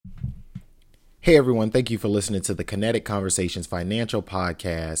Hey everyone, thank you for listening to the Kinetic Conversations Financial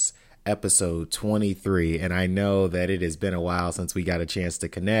Podcast, episode 23. And I know that it has been a while since we got a chance to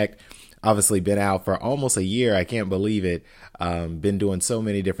connect. Obviously been out for almost a year. I can't believe it. Been doing so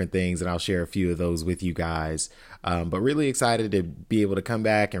many different things, and I'll share a few of those with you guys. But really excited to be able to come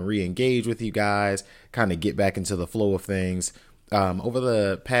back and re-engage with you guys, kind of get back into the flow of things. Over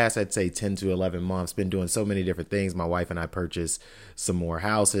the past, I'd say 10 to 11 months, been doing so many different things. My wife and I purchased some more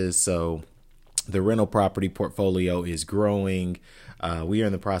houses. So the rental property portfolio is growing. We are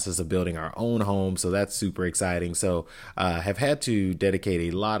in the process of building our own home, so that's super exciting. So have had to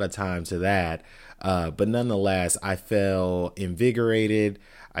dedicate a lot of time to that. But nonetheless, I feel invigorated.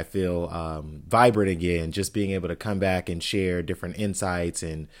 I feel vibrant again, just being able to come back and share different insights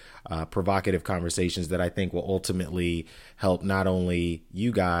and provocative conversations that I think will ultimately help not only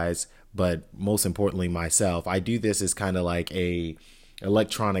you guys, but most importantly myself. I do this as kind of like a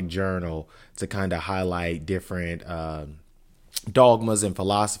electronic journal to kind of highlight different dogmas and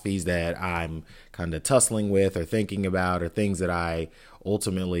philosophies that I'm kind of tussling with or thinking about, or things that I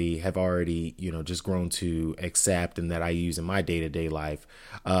ultimately have already, just grown to accept and that I use in my day-to-day life.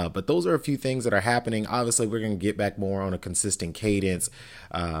 But those are a few things that are happening. Obviously, we're going to get back more on a consistent cadence.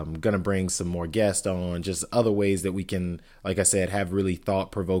 I'm going to bring some more guests on, just other ways that we can, like I said, have really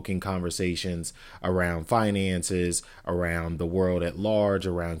thought-provoking conversations around finances, around the world at large,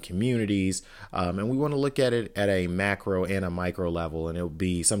 around communities. And we want to look at it at a macro and a micro level. And it'll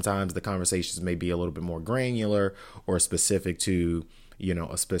be, sometimes the conversations may be a little bit more granular or specific to,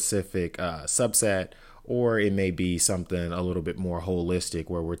 a specific subset, or it may be something a little bit more holistic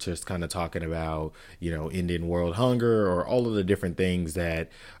where we're just kind of talking about, ending world hunger or all of the different things that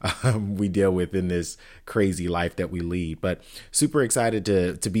we deal with in this crazy life that we lead. But super excited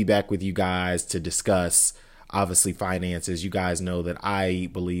to be back with you guys to discuss, obviously, finances. You guys know that I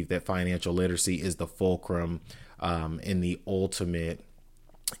believe that financial literacy is the fulcrum and the ultimate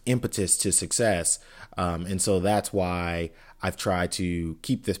impetus to success. And so that's why I've tried to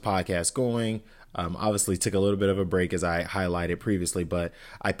keep this podcast going. Obviously took a little bit of a break, as I highlighted previously, but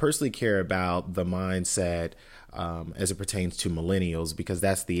I personally care about the mindset as it pertains to millennials, because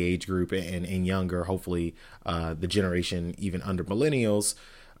that's the age group, and younger, hopefully the generation even under millennials,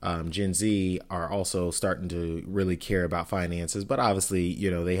 Gen Z, are also starting to really care about finances. But obviously,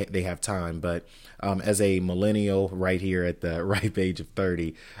 they have time. But as a millennial right here at the ripe age of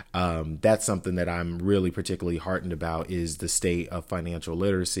 30, that's something that I'm really particularly heartened about, is the state of financial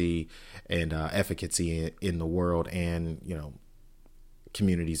literacy and efficacy in the world and,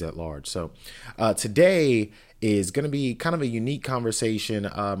 communities at large. So today is going to be kind of a unique conversation.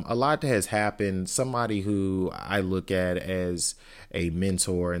 A lot has happened. Somebody who I look at as a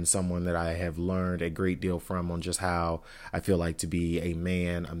mentor and someone that I have learned a great deal from, on just how I feel like to be a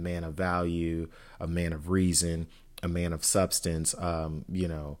man of value, a man of reason, a man of substance,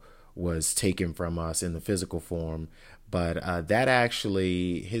 was taken from us in the physical form. But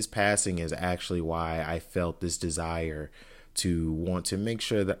his passing is actually why I felt this desire to want to make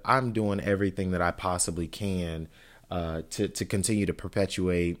sure that I'm doing everything that I possibly can to continue to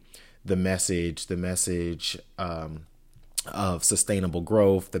perpetuate the message of sustainable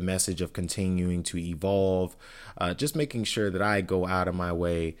growth, the message of continuing to evolve, just making sure that I go out of my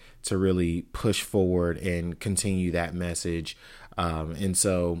way to really push forward and continue that message. And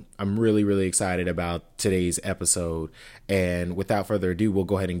so I'm really, really excited about today's episode. And without further ado, we'll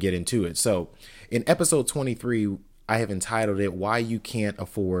go ahead and get into it. So in episode 23, I have entitled it, Why You Can't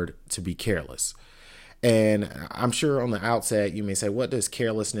Afford to Be Careless. And I'm sure on the outset, you may say, what does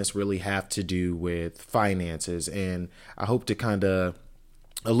carelessness really have to do with finances? And I hope to kind of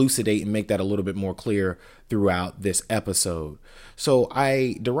elucidate and make that a little bit more clear throughout this episode. So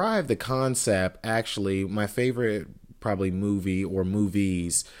I derived the concept, actually, my favorite probably movie or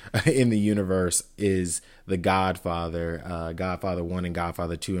movies in the universe is The Godfather, Godfather 1 and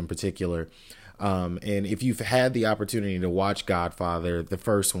Godfather 2 in particular. And if you've had the opportunity to watch Godfather, the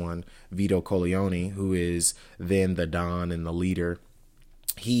first one, Vito Corleone, who is then the Don and the leader,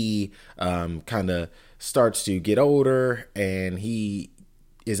 he kind of starts to get older, and he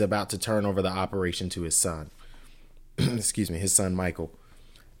is about to turn over the operation to his son. Excuse me, his son Michael.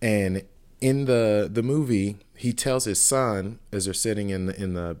 And in the movie, he tells his son, as they're sitting in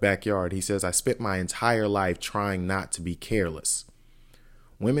the backyard, he says, "I spent my entire life trying not to be careless.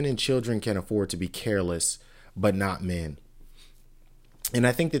 Women and children can afford to be careless, but not men." And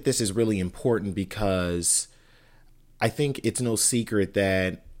I think that this is really important, because I think it's no secret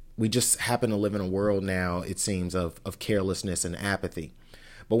that we just happen to live in a world now, it seems, of carelessness and apathy.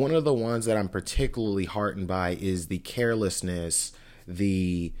 But one of the ones that I'm particularly heartened by is the carelessness,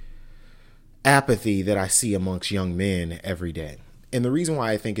 the apathy that I see amongst young men every day. And the reason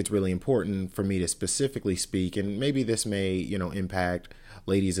why I think it's really important for me to specifically speak, and maybe this may, impact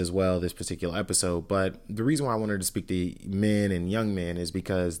ladies as well, this particular episode, but the reason why I wanted to speak to men and young men is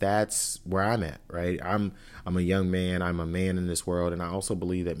because that's where I'm at, right? I'm a young man, I'm a man in this world, and I also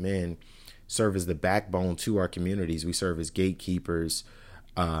believe that men serve as the backbone to our communities. We serve as gatekeepers,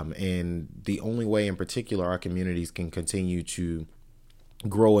 and the only way in particular our communities can continue to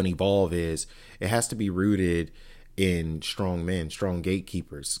grow and evolve is it has to be rooted in strong men, strong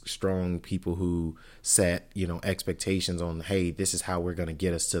gatekeepers, strong people who set, expectations on, hey, this is how we're going to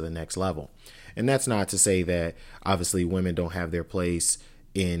get us to the next level. And that's not to say that obviously women don't have their place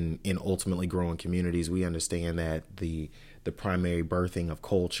in ultimately growing communities. We understand that the primary birthing of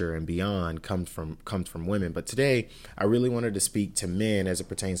culture and beyond comes from women. But today, I really wanted to speak to men as it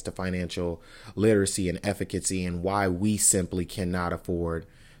pertains to financial literacy and efficacy and why we simply cannot afford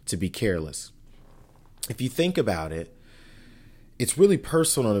to be careless. If you think about it, it's really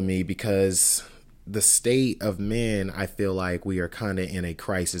personal to me because the state of men, I feel like we are kind of in a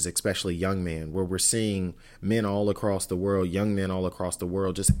crisis, especially young men, where we're seeing men all across the world, young men all across the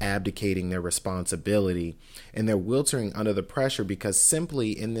world, just abdicating their responsibility and they're wilting under the pressure because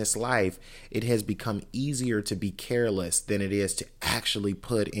simply in this life, it has become easier to be careless than it is to actually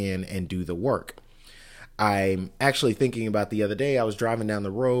put in and do the work. I'm actually thinking about the other day, I was driving down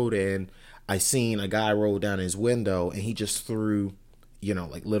the road and I seen a guy roll down his window and he just threw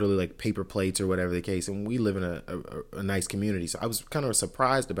like literally like paper plates or whatever the case. And we live in a nice community. So I was kind of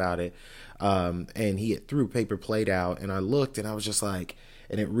surprised about it. And he had threw paper plate out and I looked and I was just like,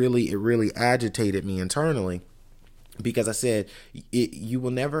 and it really agitated me internally because I said, you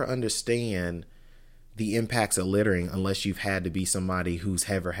will never understand the impacts of littering unless you've had to be somebody who's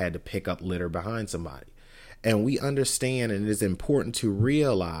ever had to pick up litter behind somebody. And we understand, and it is important to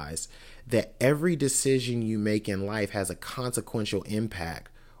realize that every decision you make in life has a consequential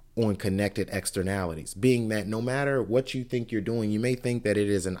impact on connected externalities, being that no matter what you think you're doing, you may think that it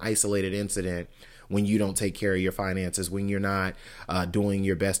is an isolated incident when you don't take care of your finances, when you're not doing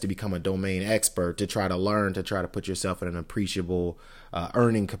your best to become a domain expert, to try to learn, to try to put yourself in an appreciable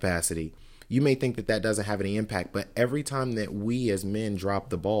earning capacity. You may think that that doesn't have any impact, but every time that we as men drop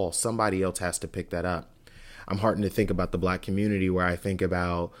the ball, somebody else has to pick that up. I'm heartened to think about the Black community where I think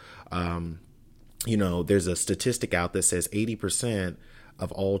about, there's a statistic out that says 80%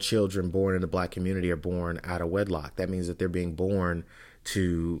 of all children born in the Black community are born out of wedlock. That means that they're being born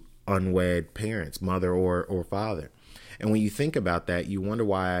to unwed parents, mother or father. And when you think about that, you wonder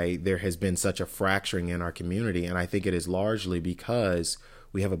why there has been such a fracturing in our community. And I think it is largely because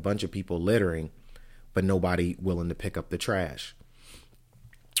we have a bunch of people littering, but nobody willing to pick up the trash.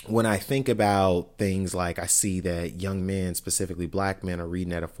 When I think about things like I see that young men, specifically Black men, are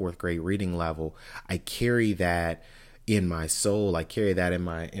reading at a 4th grade reading level, I carry that in my soul. I carry that in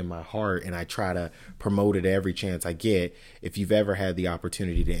my heart, and I try to promote it every chance I get. If you've ever had the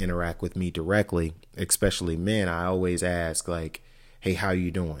opportunity to interact with me directly, especially men, I always ask like, hey, how you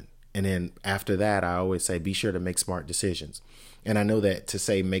doing? And then after that, I always say, be sure to make smart decisions. And I know that to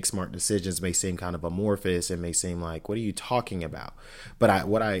say make smart decisions may seem kind of amorphous and may seem like, what are you talking about? But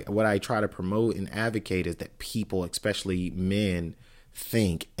what I try to promote and advocate is that people, especially men,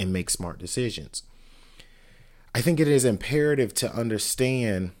 think and make smart decisions. I think it is imperative to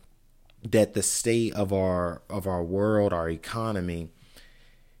understand that the state of our world, our economy,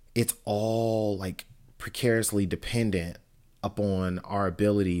 it's all like precariously dependent upon our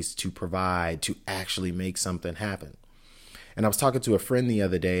abilities to provide, to actually make something happen. And I was talking to a friend the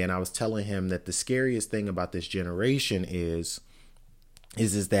other day and I was telling him that the scariest thing about this generation is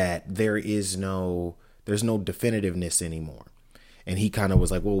that there's no definitiveness anymore. And he kind of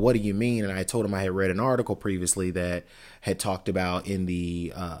was like, well, what do you mean? And I told him I had read an article previously that had talked about in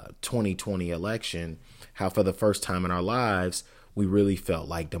the 2020 election, how for the first time in our lives, we really felt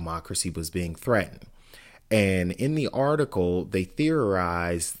like democracy was being threatened. And in the article, they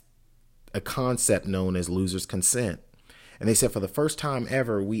theorized a concept known as loser's consent. And they said for the first time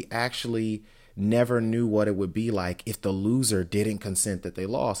ever, we actually never knew what it would be like if the loser didn't consent that they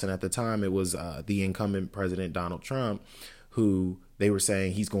lost. And at the time, it was the incumbent president, Donald Trump, who they were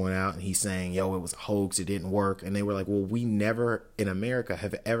saying he's going out and he's saying, yo, it was a hoax. It didn't work. And they were like, well, we never in America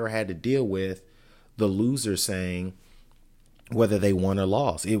have ever had to deal with the loser saying whether they won or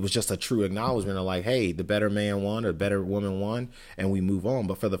lost. It was just a true acknowledgement of like, hey, the better man won or the better woman won, and we move on.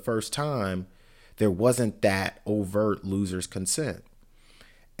 But for the first time, there wasn't that overt loser's consent.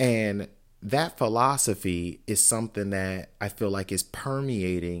 And that philosophy is something that I feel like is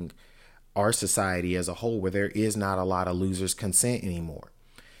permeating our society as a whole, where there is not a lot of loser's consent anymore.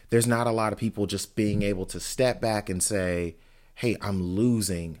 there's not a lot of people just being able to step back and say, hey, I'm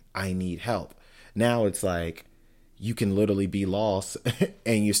losing, I need help. Now it's like you can literally be lost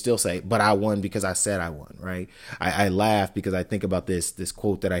and you still say, but I won because I said I won, right? I laugh because I think about this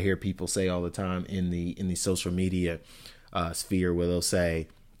quote that I hear people say all the time in the social media sphere, where they'll say,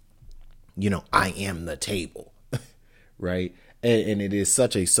 I am the table, right? And it is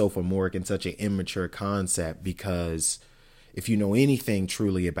such a sophomoric and such an immature concept, because if you know anything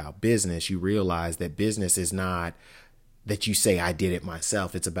truly about business, you realize that business is not that you say, I did it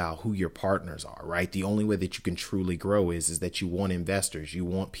myself. It's about who your partners are, right? The only way that you can truly grow is that you want investors, you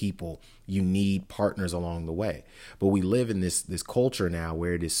want people, you need partners along the way. But we live in this culture now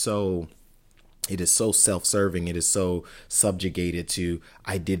where it is so self-serving. It is so subjugated to,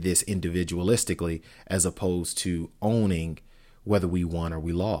 I did this individualistically, as opposed to owning whether we won or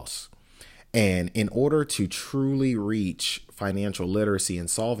we lost. And in order to truly reach financial literacy and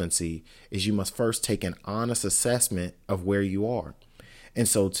solvency, is you must first take an honest assessment of where you are. And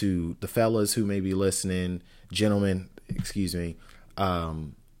so to the fellas who may be listening, gentlemen,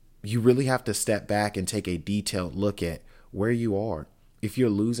 you really have to step back and take a detailed look at where you are. If you're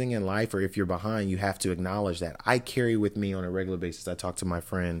losing in life or if you're behind, you have to acknowledge that. I carry with me on a regular basis. I talk to my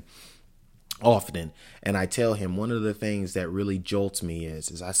friend often, and I tell him one of the things that really jolts me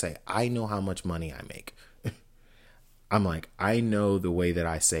is I say, I know how much money I make. I'm like, I know the way that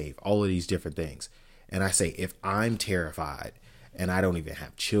I save, all of these different things. And I say, if I'm terrified and I don't even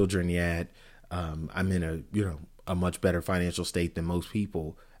have children yet, I'm in a much better financial state than most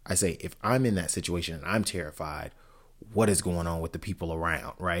people. I say, if I'm in that situation and I'm terrified, what is going on with the people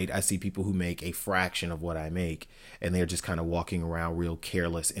around, right? I see people who make a fraction of what I make, and they're just kind of walking around real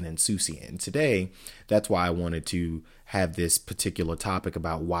careless and insouciant. And today, that's why I wanted to have this particular topic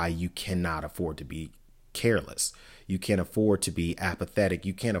about why you cannot afford to be careless. You can't afford to be apathetic.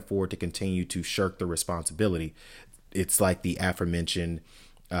 You can't afford to continue to shirk the responsibility. It's like the aforementioned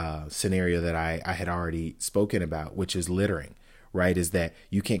scenario that I had already spoken about, which is littering, right? Is that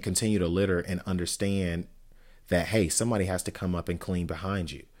you can't continue to litter and understand that, hey, somebody has to come up and clean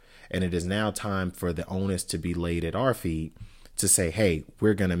behind you. And it is now time for the onus to be laid at our feet to say, hey,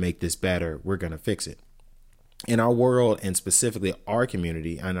 we're going to make this better. We're going to fix it. In our world, and specifically our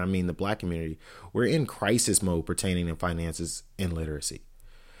community, and I mean the Black community, we're in crisis mode pertaining to finances and literacy.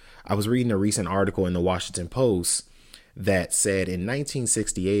 I was reading a recent article in the Washington Post that said in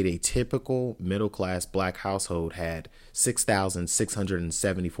 1968, a typical middle-class Black household had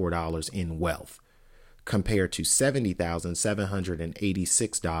 $6,674 in wealth, compared to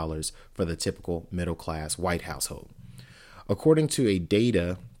 $70,786 for the typical middle-class white household. According to a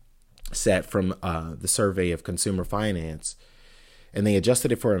data set from the Survey of Consumer Finance, and they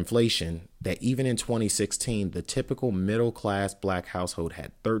adjusted it for inflation, that even in 2016, the typical middle-class Black household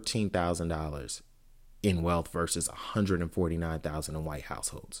had $13,000 in wealth versus $149,000 in white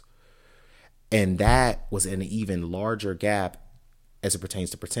households. And that was an even larger gap as it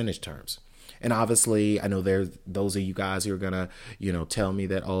pertains to percentage terms. And obviously, I know there's those of you guys who are going to, tell me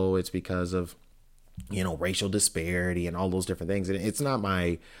that, oh, it's because of, racial disparity and all those different things. And it's not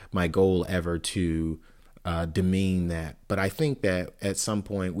my goal ever to demean that. But I think that at some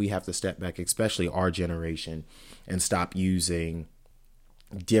point we have to step back, especially our generation, and stop using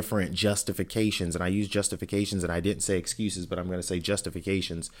different justifications. And I use justifications, and I didn't say excuses, but I'm going to say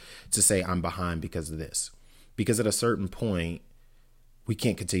justifications to say I'm behind because of this. Because at a certain point, we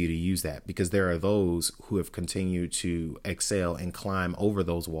can't continue to use that, because there are those who have continued to excel and climb over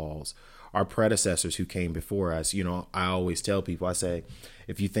those walls. Our predecessors who came before us, I always tell people, I say,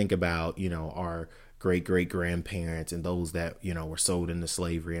 if you think about, our great great grandparents and those that, were sold into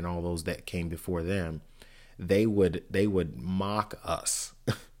slavery and all those that came before them, they would mock us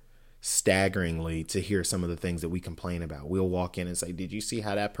staggeringly to hear some of the things that we complain about. We'll walk in and say, did you see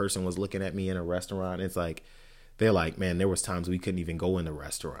how that person was looking at me in a restaurant? It's like, they're like, man, there was times we couldn't even go in the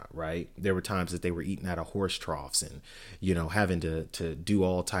restaurant, right? There were times that they were eating out of horse troughs and, having to do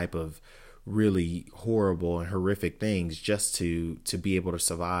all type of really horrible and horrific things just to be able to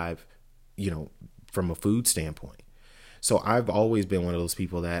survive, from a food standpoint. So I've always been one of those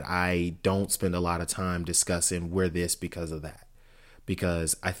people that I don't spend a lot of time discussing we're this because of that.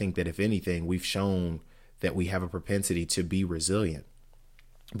 Because I think that if anything, we've shown that we have a propensity to be resilient.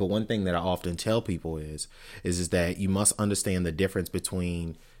 But one thing that I often tell people is that you must understand the difference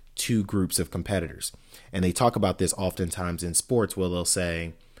between two groups of competitors. And they talk about this oftentimes in sports, where they'll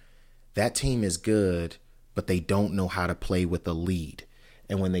say that team is good, but they don't know how to play with the lead.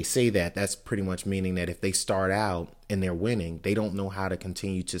 And when they say that, that's pretty much meaning that if they start out and they're winning, they don't know how to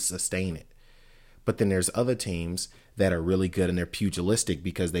continue to sustain it. But then there's other teams that are really good and they're pugilistic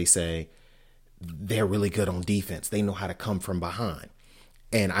because they say they're really good on defense. They know how to come from behind.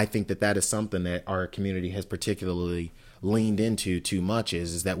 And I think that that is something that our community has particularly leaned into too much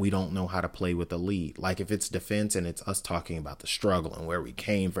is that we don't know how to play with the lead. Like if it's defense and it's us talking about the struggle and where we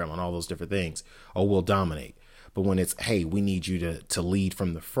came from and all those different things, oh, we'll dominate. But when it's, hey, we need you to lead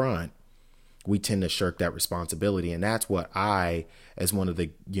from the front, we tend to shirk that responsibility. And that's what I, as one of the,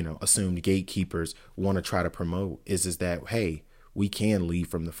 assumed gatekeepers, want to try to promote is that, hey, we can lead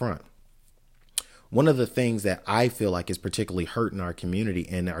from the front. One of the things that I feel like is particularly hurting our community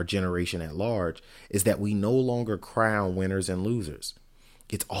and our generation at large is that we no longer crown winners and losers.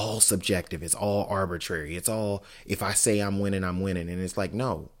 It's all subjective. It's all arbitrary. It's all, if I say I'm winning, I'm winning. And it's like,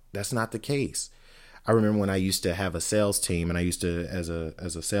 no, that's not the case. I remember when I used to have a sales team and I used to, as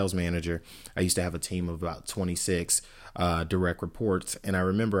a sales manager, I used to have a team of about 26 direct reports. And I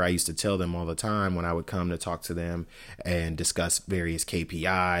remember I used to tell them all the time when I would come to talk to them and discuss various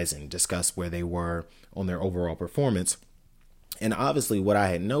KPIs and discuss where they were on their overall performance. And obviously what I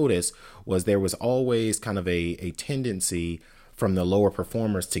had noticed was there was always kind of a tendency from the lower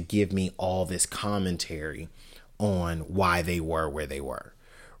performers to give me all this commentary on why they were where they were.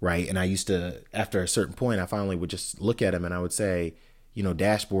 Right. And I used to, after a certain point, I finally would just look at them and I would say,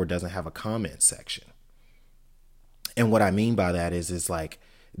 dashboard doesn't have a comment section. And what I mean by that is like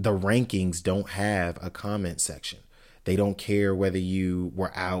the rankings don't have a comment section. They don't care whether you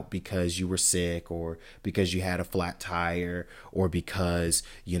were out because you were sick or because you had a flat tire or because,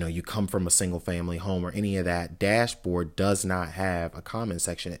 you come from a single family home or any of that. Dashboard does not have a comment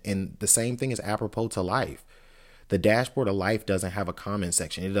section. And the same thing is apropos to life. The dashboard of life doesn't have a comment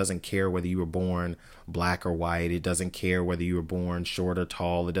section. It doesn't care whether you were born black or white. It doesn't care whether you were born short or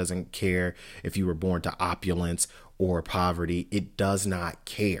tall. It doesn't care if you were born to opulence or poverty. It does not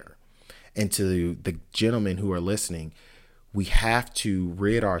care. And to the gentlemen who are listening, we have to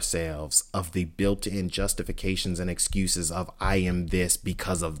rid ourselves of the built-in justifications and excuses of I am this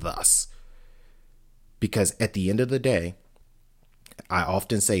because of thus. Because at the end of the day, I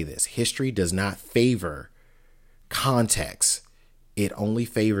often say this, history does not favor context. It only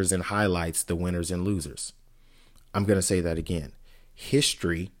favors and highlights the winners and losers. I'm going to say that again.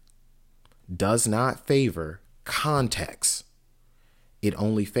 History does not favor context. It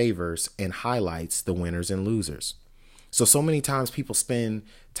only favors and highlights the winners and losers. So many times people spend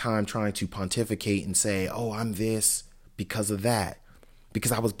time trying to pontificate and say, oh, I'm this because of that,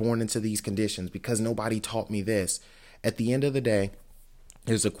 because I was born into these conditions, because nobody taught me this. At the end of the day,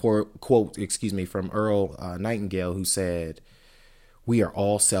 there's a quote, from Earl Nightingale who said, we are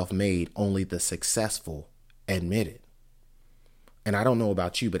all self-made, only the successful admit it. And I don't know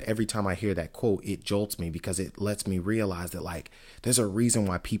about you, but every time I hear that quote, it jolts me because it lets me realize that there's a reason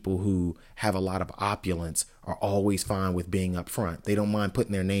why people who have a lot of opulence are always fine with being up front. They don't mind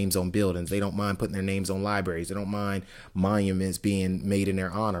putting their names on buildings. They don't mind putting their names on libraries. They don't mind monuments being made in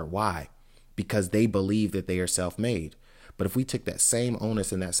their honor. Why? Because they believe that they are self-made. But if we took that same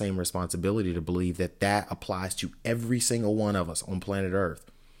onus and that same responsibility to believe that that applies to every single one of us on planet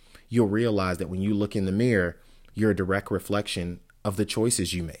Earth, you'll realize that when you look in the mirror, you're a direct reflection of the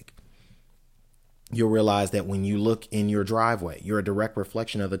choices you make. You'll realize that when you look in your driveway, you're a direct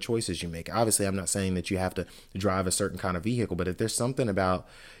reflection of the choices you make. Obviously, I'm not saying that you have to drive a certain kind of vehicle, but if there's something about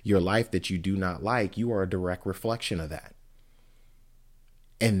your life that you do not like, you are a direct reflection of that.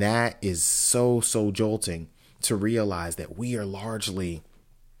 And that is so jolting to realize that we are largely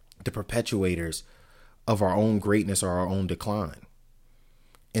the perpetuators of our own greatness or our own decline.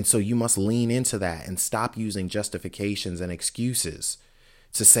 And so you must lean into that and stop using justifications and excuses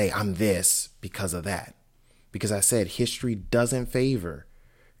to say, I'm this because of that. Because I said history doesn't favor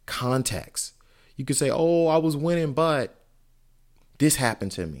context. You could say, oh, I was winning, but this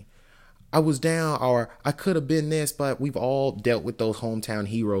happened to me. I was down, or I could have been this, but we've all dealt with those hometown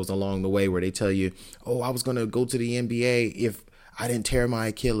heroes along the way where they tell you, oh, I was going to go to the NBA if I didn't tear my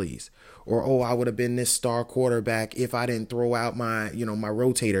Achilles, or, oh, I would have been this star quarterback if I didn't throw out my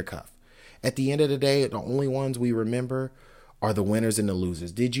rotator cuff. At the end of the day, the only ones we remember are the winners and the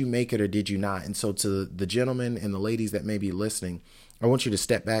losers. Did you make it or did you not? And so to the gentlemen and the ladies that may be listening, I want you to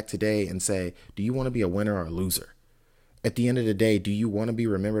step back today and say, do you want to be a winner or a loser? At the end of the day, do you want to be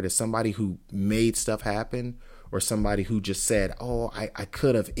remembered as somebody who made stuff happen or somebody who just said, oh, I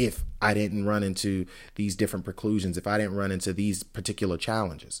could have if I didn't run into these different preclusions, if I didn't run into these particular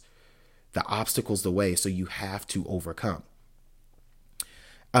challenges? The obstacle's the way, so you have to overcome.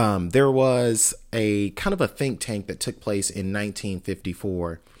 There was a kind of a think tank that took place in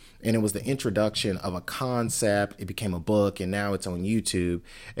 1954 And it was the introduction of a concept. It became a book, and now it's on YouTube.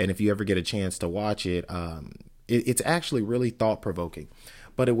 And if you ever get a chance to watch it, it's actually really thought provoking.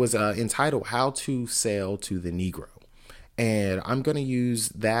 But it was entitled "How to Sell to the Negro," and I'm going to use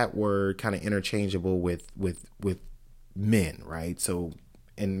that word kind of interchangeable with men, right? So,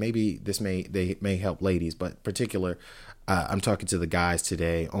 and maybe they may help ladies, but particular, I'm talking to the guys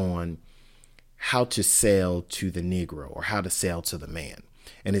today on how to sell to the Negro, or how to sell to the man.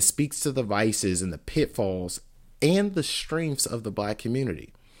 And it speaks to the vices and the pitfalls and the strengths of the Black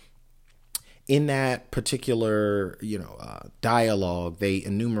community. In that particular, dialogue, they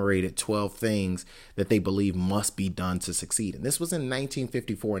enumerated 12 things that they believe must be done to succeed. And this was in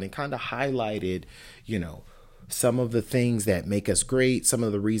 1954, and it kind of highlighted, some of the things that make us great, some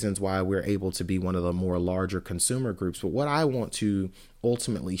of the reasons why we're able to be one of the more larger consumer groups. But what I want to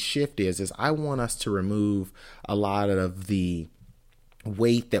ultimately shift is I want us to remove a lot of the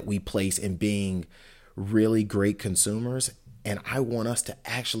weight that we place in being really great consumers. And I want us to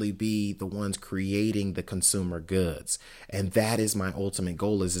actually be the ones creating the consumer goods. And that is my ultimate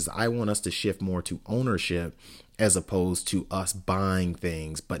goal is I want us to shift more to ownership as opposed to us buying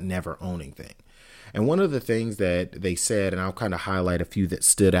things, but never owning things. And one of the things that they said, and I'll kind of highlight a few that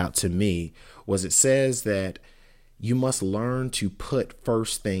stood out to me, was it says that you must learn to put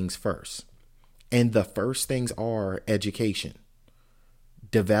first things first. And the first things are education,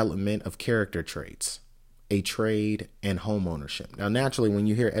 development of character traits, a trade, and home ownership. Now, naturally, when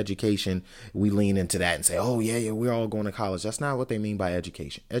you hear education, we lean into that and say, oh, yeah, we're all going to college. That's not what they mean by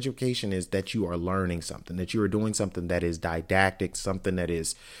education. Education is that you are learning something, that you are doing something that is didactic, something that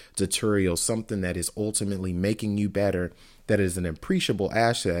is tutorial, something that is ultimately making you better, that is an appreciable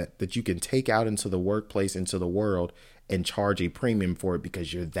asset that you can take out into the workplace, into the world, and charge a premium for it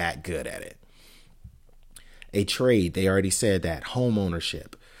because you're that good at it. A trade, they already said that. Home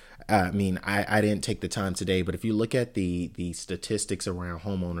ownership. I didn't take the time today, but if you look at the statistics around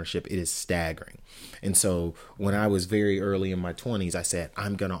home ownership, it is staggering. And so when I was very early in my 20s, I said,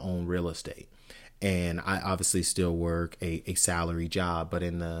 I'm going to own real estate. And I obviously still work a salary job, but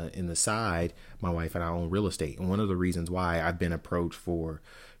in the side, my wife and I own real estate. And one of the reasons why I've been approached for,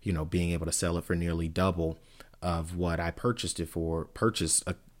 being able to sell it for nearly double of what I purchased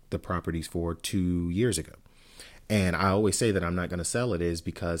the properties for 2 years ago. And I always say that I'm not going to sell it is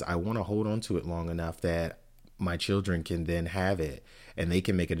because I want to hold on to it long enough that my children can then have it and they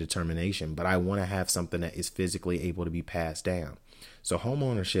can make a determination. But I want to have something that is physically able to be passed down. So home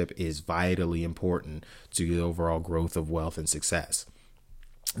ownership is vitally important to the overall growth of wealth and success.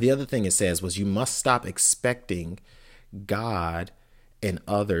 The other thing it says was you must stop expecting God and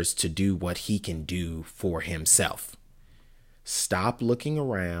others to do what he can do for himself. Stop looking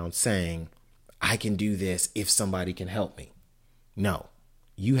around saying, I can do this if somebody can help me. No,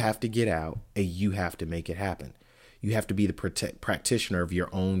 you have to get out and you have to make it happen. You have to be the practitioner of your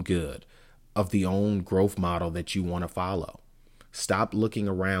own good, of the own growth model that you want to follow. Stop looking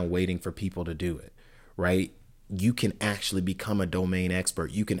around waiting for people to do it, right? You can actually become a domain expert.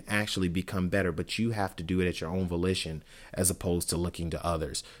 You can actually become better, but you have to do it at your own volition as opposed to looking to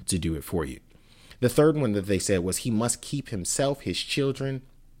others to do it for you. The third one that they said was he must keep himself, his children,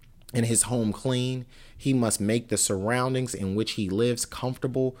 and his home clean. He must make the surroundings in which he lives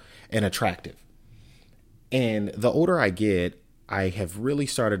comfortable and attractive. And the older I get, I have really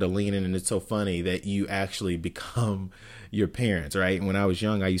started to lean in, and it's so funny that you actually become your parents, right? When I was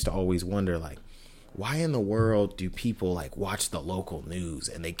young, I used to always wonder, why in the world do people watch the local news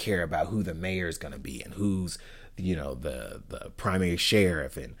and they care about who the mayor is going to be and who's the primary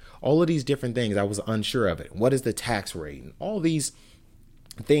sheriff and all of these different things? I was unsure of it. What is the tax rate and all these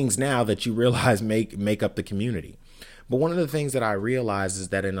things now that you realize make up the community. But one of the things that I realize is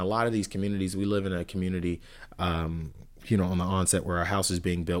that in a lot of these communities, we live in a community, on the onset where our house is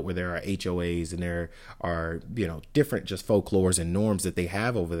being built, where there are HOAs and there are, different just folklores and norms that they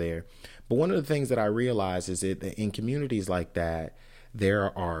have over there. But one of the things that I realize is that in communities like that,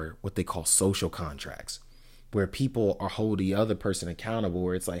 there are what they call social contracts, where people are holding the other person accountable,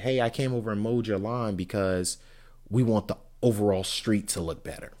 where it's like, hey, I came over and mowed your lawn because we want the overall street to look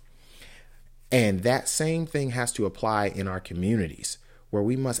better. And that same thing has to apply in our communities, where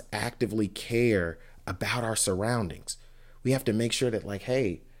we must actively care about our surroundings. We have to make sure that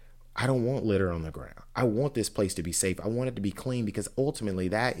hey, I don't want litter on the ground. I want this place to be safe. I want it to be clean, because ultimately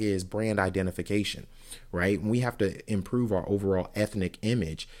that is brand identification, right? And we have to improve our overall ethnic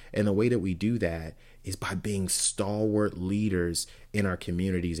image. And the way that we do that is by being stalwart leaders in our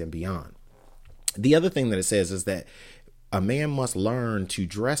communities and beyond. The other thing that it says is that a man must learn to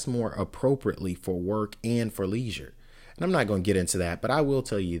dress more appropriately for work and for leisure. And I'm not going to get into that, but I will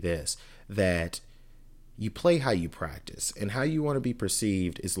tell you this, that you play how you practice, and how you want to be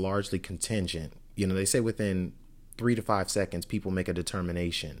perceived is largely contingent. You know, they say within 3 to 5 seconds, people make a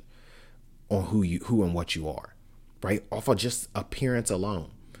determination on who and what you are, right? Off of just appearance alone.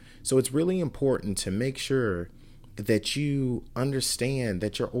 So it's really important to make sure that you understand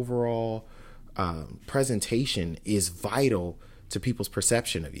that your overall presentation is vital to people's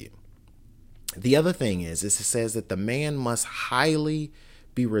perception of you. The other thing is it says that the man must highly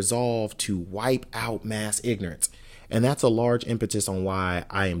be resolved to wipe out mass ignorance. And that's a large impetus on why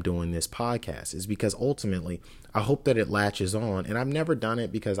I am doing this podcast, is because ultimately I hope that it latches on. And I've never done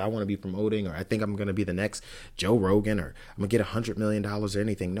it because I want to be promoting, or I think I'm going to be the next Joe Rogan, or I'm going to get $100 million or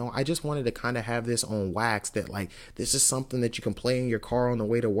anything. No, I just wanted to kind of have this on wax, that like, this is something that you can play in your car on the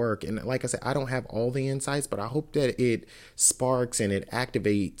way to work. And like I said, I don't have all the insights, but I hope that it sparks and it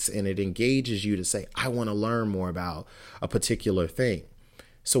activates and it engages you to say, I want to learn more about a particular thing.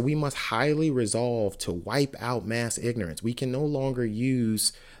 So we must highly resolve to wipe out mass ignorance. We can no longer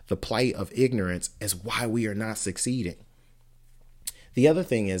use the plight of ignorance as why we are not succeeding. The other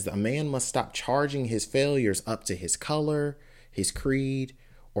thing is a man must stop charging his failures up to his color, his creed,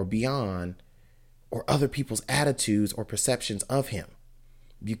 or beyond, or other people's attitudes or perceptions of him.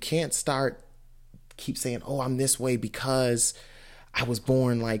 You can't keep saying, oh, I'm this way because I was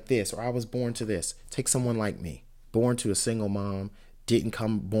born like this, or I was born to this. Take someone like me, born to a single mom, didn't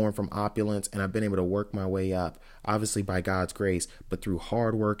come born from opulence, and I've been able to work my way up, obviously by God's grace, but through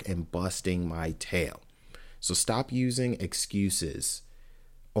hard work and busting my tail. So stop using excuses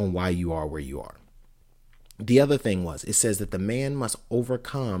on why you are where you are. The other thing it says that the man must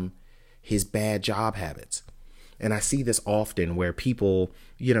overcome his bad job habits. And I see this often where people,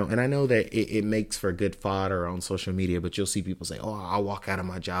 and I know that it makes for good fodder on social media, but you'll see people say, oh, I'll walk out of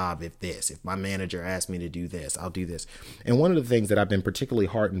my job if my manager asks me to do this, I'll do this. And one of the things that I've been particularly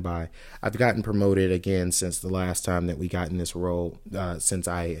heartened by, I've gotten promoted again since the last time that we got in this role, since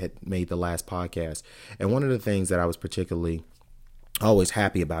I had made the last podcast. And one of the things that I was particularly always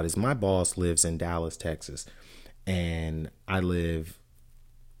happy about is my boss lives in Dallas, Texas, and I live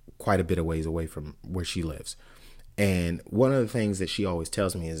quite a bit of ways away from where she lives. And one of the things that she always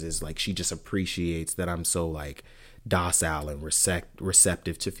tells me is like, she just appreciates that I'm so like docile and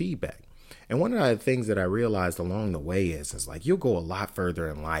receptive to feedback. And one of the things that I realized along the way is like, you'll go a lot further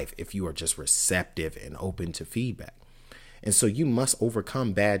in life if you are just receptive and open to feedback. And so you must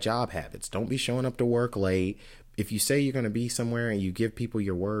overcome bad job habits. Don't be showing up to work late. If you say you're going to be somewhere and you give people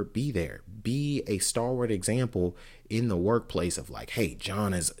your word, be there. Be a stalwart example in the workplace of like, hey,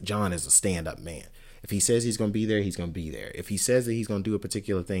 John is a stand-up man. If he says he's going to be there, he's going to be there. If he says that he's going to do a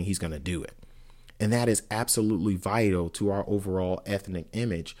particular thing, he's going to do it. And that is absolutely vital to our overall ethnic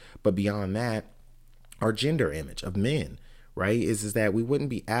image. But beyond that, our gender image of men, right, is that we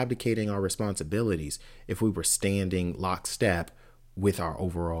wouldn't be abdicating our responsibilities if we were standing lockstep with our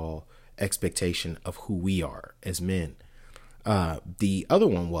overall expectation of who we are as men. The other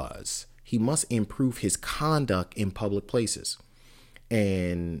one was he must improve his conduct in public places.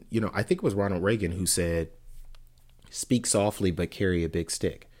 And, I think it was Ronald Reagan who said, speak softly, but carry a big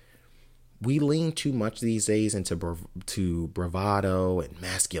stick. We lean too much these days into bravado and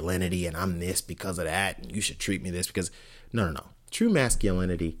masculinity, and I'm this because of that, and you should treat me this because no. True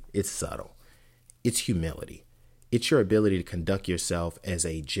masculinity, it's subtle. It's humility. It's your ability to conduct yourself as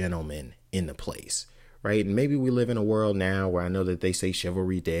a gentleman in the place, right? And maybe we live in a world now where I know that they say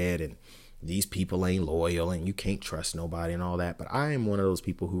chivalry dead and these people ain't loyal and you can't trust nobody and all that. But I am one of those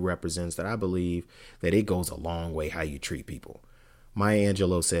people who represents that I believe that it goes a long way how you treat people. Maya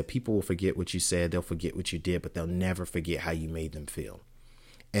Angelou said, people will forget what you said, they'll forget what you did, but they'll never forget how you made them feel.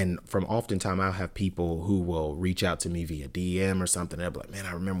 And from oftentimes I'll have people who will reach out to me via DM or something. They'll be like, man,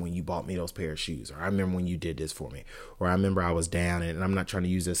 I remember when you bought me those pair of shoes, or I remember when you did this for me, or I remember I was down. And I'm not trying to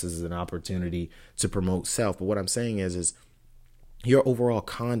use this as an opportunity to promote self. But what I'm saying is your overall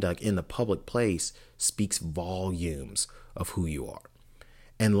conduct in the public place speaks volumes of who you are.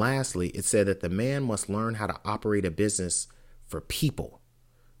 And lastly, it said that the man must learn how to operate a business for people,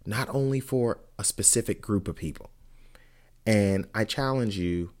 not only for a specific group of people. And I challenge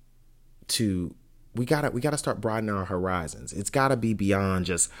you to, we gotta start broadening our horizons. It's gotta be beyond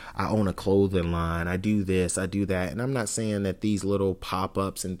just, I own a clothing line, I do this, I do that. And I'm not saying that these little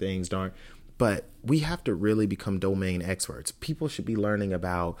pop-ups and things but we have to really become domain experts. People should be learning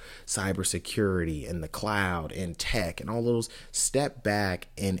about cybersecurity and the cloud and tech and all those. Step back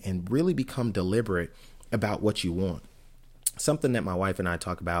and really become deliberate about what you want. Something that my wife and I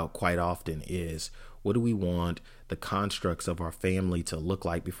talk about quite often is, what do we want the constructs of our family to look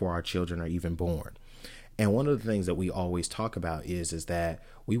like before our children are even born? And one of the things that we always talk about is that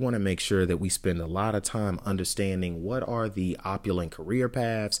we want to make sure that we spend a lot of time understanding what are the opulent career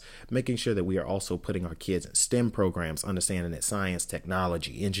paths, making sure that we are also putting our kids in STEM programs, understanding that science,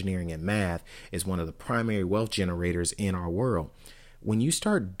 technology, engineering, and math is one of the primary wealth generators in our world. When you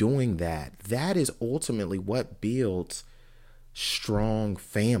start doing that, that is ultimately what builds strong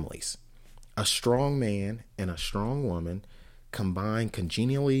families. A strong man and a strong woman combined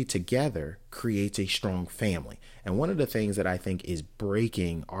congenially together creates a strong family. And one of the things that I think is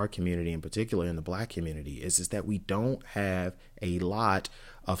breaking our community, in particular in the Black community, is that we don't have a lot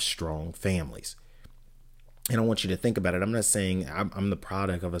of strong families. And I want you to think about it. I'm not saying I'm the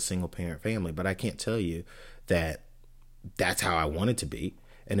product of a single parent family, but I can't tell you that that's how I wanted to be.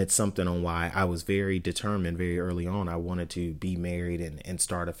 And it's something on why I was very determined very early on. I wanted to be married and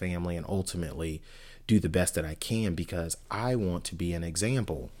start a family and ultimately do the best that I can, because I want to be an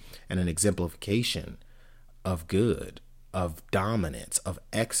example and an exemplification of good, of dominance, of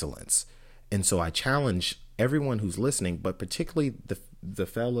excellence. And so I challenge everyone who's listening, but particularly the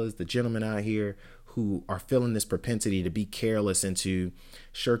fellas, the gentlemen out here who are feeling this propensity to be careless and to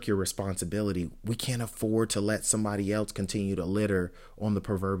shirk your responsibility. We can't afford to let somebody else continue to litter on the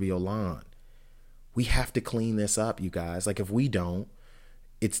proverbial lawn. We have to clean this up, you guys. Like, if we don't,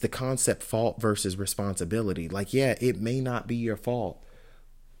 it's the concept fault versus responsibility. Like, yeah, it may not be your fault,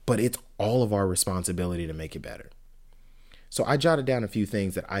 but it's all of our responsibility to make it better. So I jotted down a few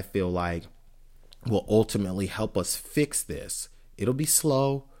things that I feel like will ultimately help us fix this. It'll be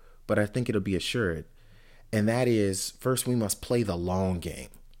slow, but I think it'll be assured. And that is, first, we must play the long game.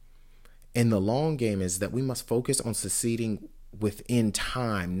 And the long game is that we must focus on succeeding within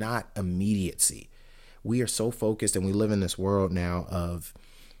time, not immediacy. We are so focused, and we live in this world now of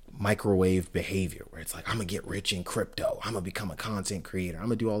microwave behavior where it's like, I'm gonna get rich in crypto, I'm gonna become a content creator, I'm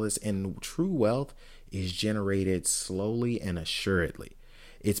gonna do all this. And true wealth is generated slowly and assuredly.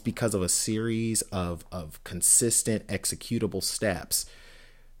 It's because of a series of consistent executable steps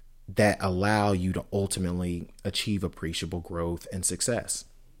that allow you to ultimately achieve appreciable growth and success.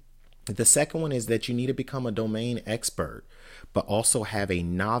 The second one is that you need to become a domain expert, but also have a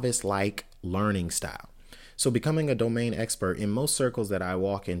novice-like learning style. So becoming a domain expert, in most circles that I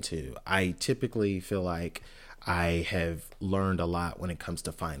walk into, I typically feel like I have learned a lot when it comes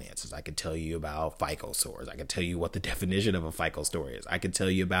to finances. I could tell you about FICO scores. I could tell you what the definition of a FICO score is. I could tell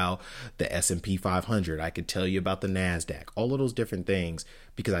you about the S&P 500. I could tell you about the NASDAQ, all of those different things,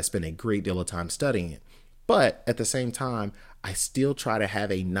 because I spend a great deal of time studying it. But at the same time, I still try to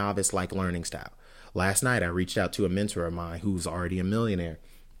have a novice-like learning style. Last night, I reached out to a mentor of mine who's already a millionaire.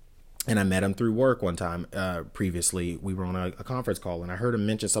 And I met him through work one time. Previously, we were on a conference call, and I heard him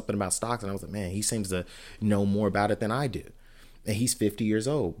mention something about stocks. And I was like, man, he seems to know more about it than I do. And he's 50 years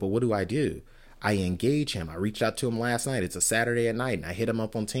old. But what do? I engage him. I reached out to him last night. It's a Saturday at night. And I hit him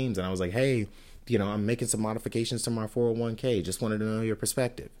up on Teams. And I was like, hey, I'm making some modifications to my 401k. Just wanted to know your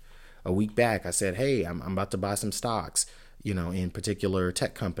perspective. A week back, I said, hey, I'm about to buy some stocks, in particular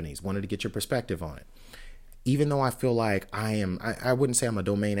tech companies. Wanted to get your perspective on it. Even though I feel like I wouldn't say I'm a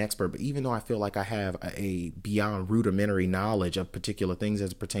domain expert, but even though I feel like I have a beyond rudimentary knowledge of particular things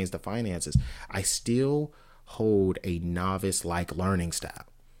as it pertains to finances, I still hold a novice-like learning style.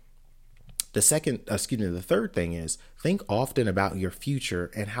 The third thing is, think often about your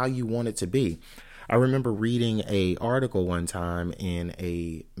future and how you want it to be. I remember reading an article one time in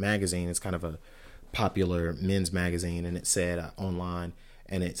a magazine. It's kind of a popular men's magazine, and it said online,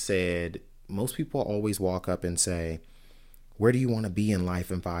 and it said, most people always walk up and say, where do you want to be in life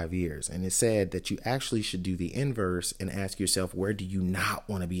in 5 years? And it said that you actually should do the inverse and ask yourself, where do you not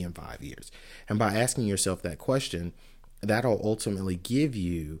want to be in 5 years? And by asking yourself that question, that'll ultimately give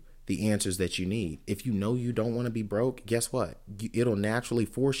you the answers that you need. If you know you don't want to be broke, guess what? It'll naturally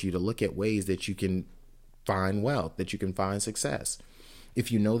force you to look at ways that you can find wealth, that you can find success. If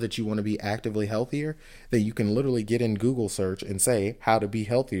you know that you want to be actively healthier, then you can literally get in Google search and say how to be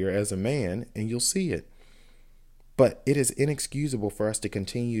healthier as a man, and you'll see it. But it is inexcusable for us to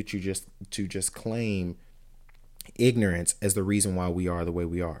continue to just claim ignorance as the reason why we are the way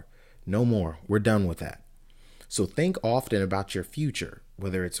we are. No more. We're done with that. So think often about your future,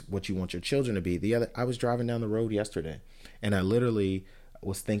 whether it's what you want your children to be. I was driving down the road yesterday, and I literally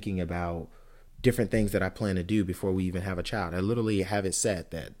was thinking about different things that I plan to do before we even have a child. I literally have it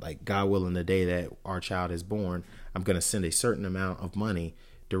set that, like, God willing, the day that our child is born, I'm going to send a certain amount of money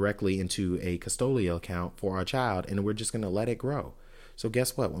directly into a custodial account for our child, and we're just going to let it grow. So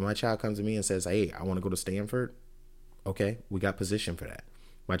guess what? When my child comes to me and says, hey, I want to go to Stanford, okay, we got position for that.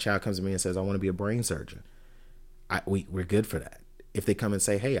 My child comes to me and says, I want to be a brain surgeon. We're good for that. If they come and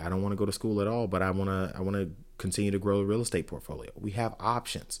say, hey, I don't want to go to school at all, but I want to continue to grow a real estate portfolio. We have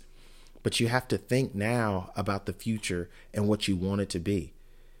options, but you have to think now about the future and what you want it to be.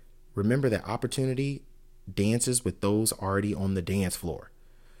 Remember that opportunity dances with those already on the dance floor.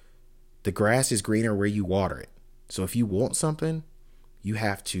 The grass is greener where you water it. So if you want something, you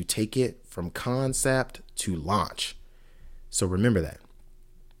have to take it from concept to launch. So remember that.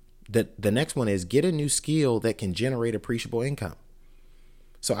 The next one is get a new skill that can generate appreciable income.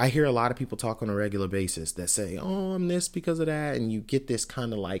 So I hear a lot of people talk on a regular basis that say, oh, I'm this because of that. And you get this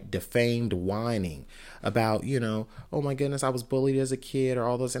kind of like defamed whining about, oh my goodness, I was bullied as a kid or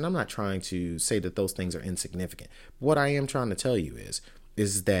all those. And I'm not trying to say that those things are insignificant. What I am trying to tell you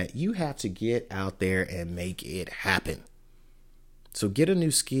is that you have to get out there and make it happen. So get a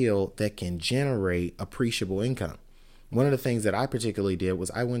new skill that can generate appreciable income. One of the things that I particularly did was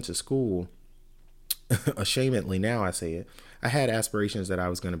I went to school. Ashamedly, now I say it, I had aspirations that I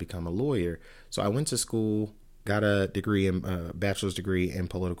was going to become a lawyer. So I went to school, got a bachelor's degree in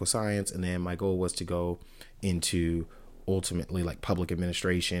political science. And then my goal was to go into ultimately like public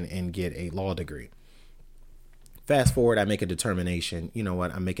administration and get a law degree. Fast forward, I make a determination, you know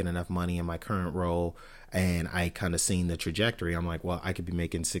what, I'm making enough money in my current role, and I kind of seen the trajectory. I'm like, well, I could be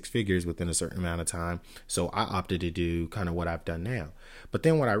making six figures within a certain amount of time. So I opted to do kind of what I've done now. But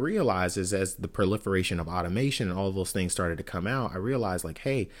then what I realized is as the proliferation of automation and all those things started to come out, I realized like,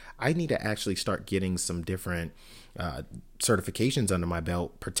 hey, I need to actually start getting some different certifications under my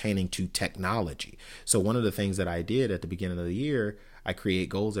belt pertaining to technology. So one of the things that I did at the beginning of the year, I create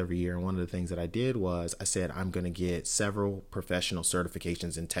goals every year. And one of the things that I did was I said, I'm going to get several professional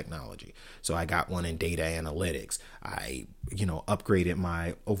certifications in technology. So I got one in data analytics. I, upgraded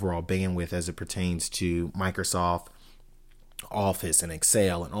my overall bandwidth as it pertains to Microsoft Office and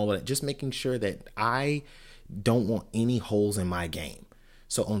Excel and all of that, just making sure that I don't want any holes in my game.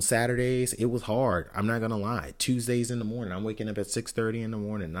 So on Saturdays, it was hard. I'm not going to lie. Tuesdays in the morning, I'm waking up at 6:30 in the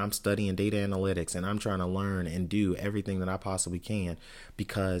morning and I'm studying data analytics and I'm trying to learn and do everything that I possibly can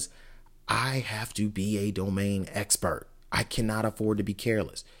because I have to be a domain expert. I cannot afford to be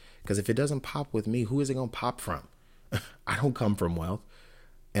careless because if it doesn't pop with me, who is it going to pop from? I don't come from wealth.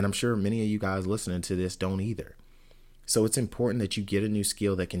 And I'm sure many of you guys listening to this don't either. So it's important that you get a new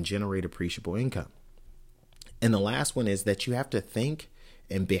skill that can generate appreciable income. And the last one is that you have to think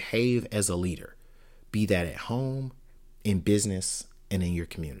and behave as a leader, be that at home, in business, and in your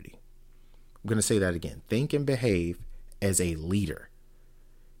community. I'm going to say that again. Think and behave as a leader.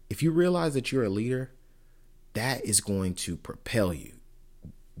 If you realize that you're a leader, that is going to propel you.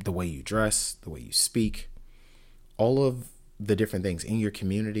 The way you dress, the way you speak, all of the different things in your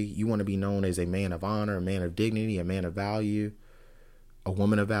community. You want to be known as a man of honor, a man of dignity, a man of value, a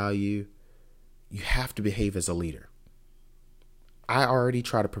woman of value. You have to behave as a leader. I already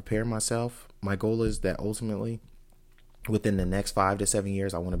try to prepare myself. My goal is that ultimately, within the next 5 to 7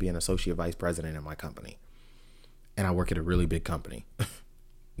 years, I want to be an associate vice president in my company. And I work at a really big company,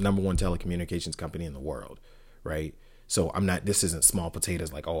 number one telecommunications company in the world, right? So this isn't small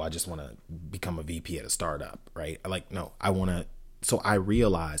potatoes like, oh, I just want to become a VP at a startup, right? No, so I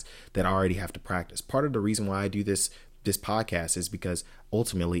realize that I already have to practice. Part of the reason why I do this podcast is because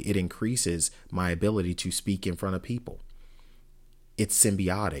ultimately it increases my ability to speak in front of people. It's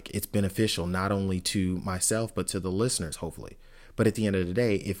symbiotic. It's beneficial not only to myself, but to the listeners, hopefully. But at the end of the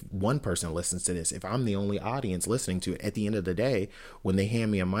day, if one person listens to this, if I'm the only audience listening to it, at the end of the day, when they hand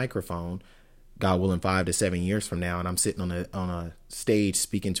me a microphone, God willing, 5 to 7 years from now, and I'm sitting on a stage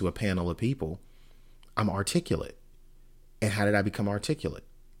speaking to a panel of people, I'm articulate. And how did I become articulate?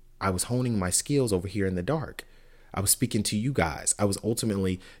 I was honing my skills over here in the dark. I was speaking to you guys. I was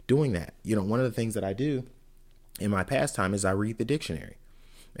ultimately doing that. One of the things that I do in my pastime is I read the dictionary.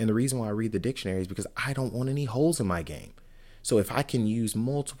 And the reason why I read the dictionary is because I don't want any holes in my game. So if I can use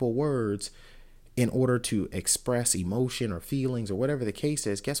multiple words in order to express emotion or feelings or whatever the case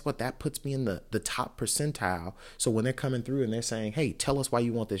is, guess what? That puts me in the top percentile. So when they're coming through and they're saying, hey, tell us why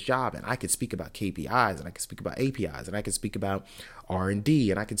you want this job. And I could speak about KPIs and I could speak about APIs and I could speak about R&D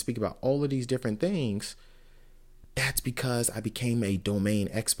and I could speak about all of these different things. That's because I became a domain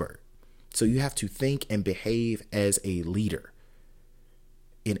expert. So you have to think and behave as a leader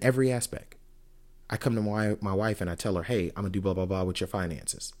in every aspect. I come to my wife and I tell her, hey, I'm going to do blah, blah, blah with your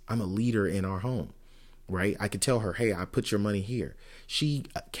finances. I'm a leader in our home, right? I could tell her, hey, I put your money here. She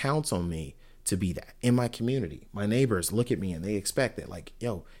counts on me to be that in my community. My neighbors look at me and they expect it like,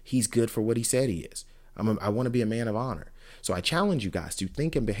 yo, he's good for what he said he is. I want to be a man of honor. So I challenge you guys to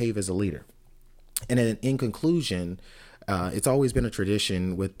think and behave as a leader. And then in conclusion, it's always been a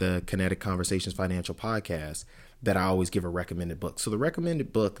tradition with the Kinetic Conversations Financial Podcast that I always give a recommended book. So the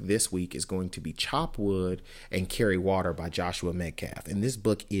recommended book this week is going to be Chop Wood and Carry Water by Joshua Metcalf. And this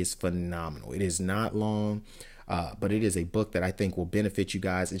book is phenomenal. It is not long, but it is a book that I think will benefit you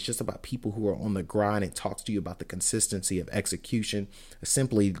guys. It's just about people who are on the grind. It talks to you about the consistency of execution.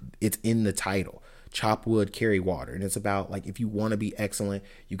 Simply, it's in the title. Chop wood, carry water. And it's about, like, if you want to be excellent,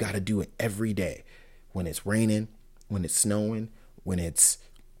 you got to do it every day. When it's raining, when it's snowing, when it's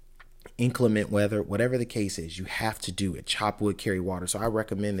inclement weather, whatever the case is, you have to do it. Chop wood, carry water. So I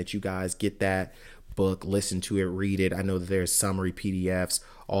recommend that you guys get that book, listen to it, read it. I know that there's summary PDFs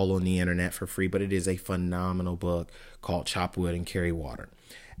all on the internet for free, but it is a phenomenal book called Chop Wood and Carry Water.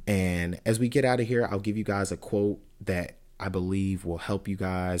 And as we get out of here, I'll give you guys a quote that I believe will help you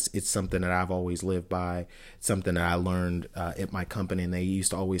guys. It's something that I've always lived by, something that I learned at my company. And they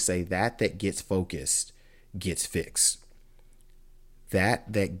used to always say that gets focused gets fixed.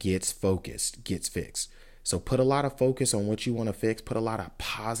 That gets focused gets fixed. So put a lot of focus on what you want to fix. Put a lot of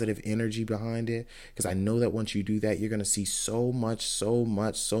positive energy behind it, because I know that once you do that, you're going to see so much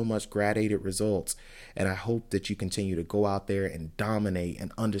gradated results. And I hope that you continue to go out there and dominate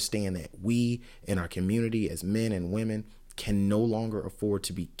and understand that we in our community as men and women can no longer afford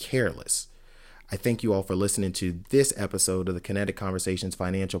to be careless. I thank you all for listening to this episode of the Kinetic Conversations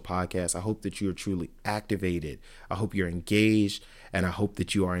Financial Podcast. I hope that you are truly activated. I hope you're engaged, and I hope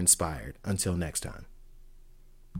that you are inspired. Until next time.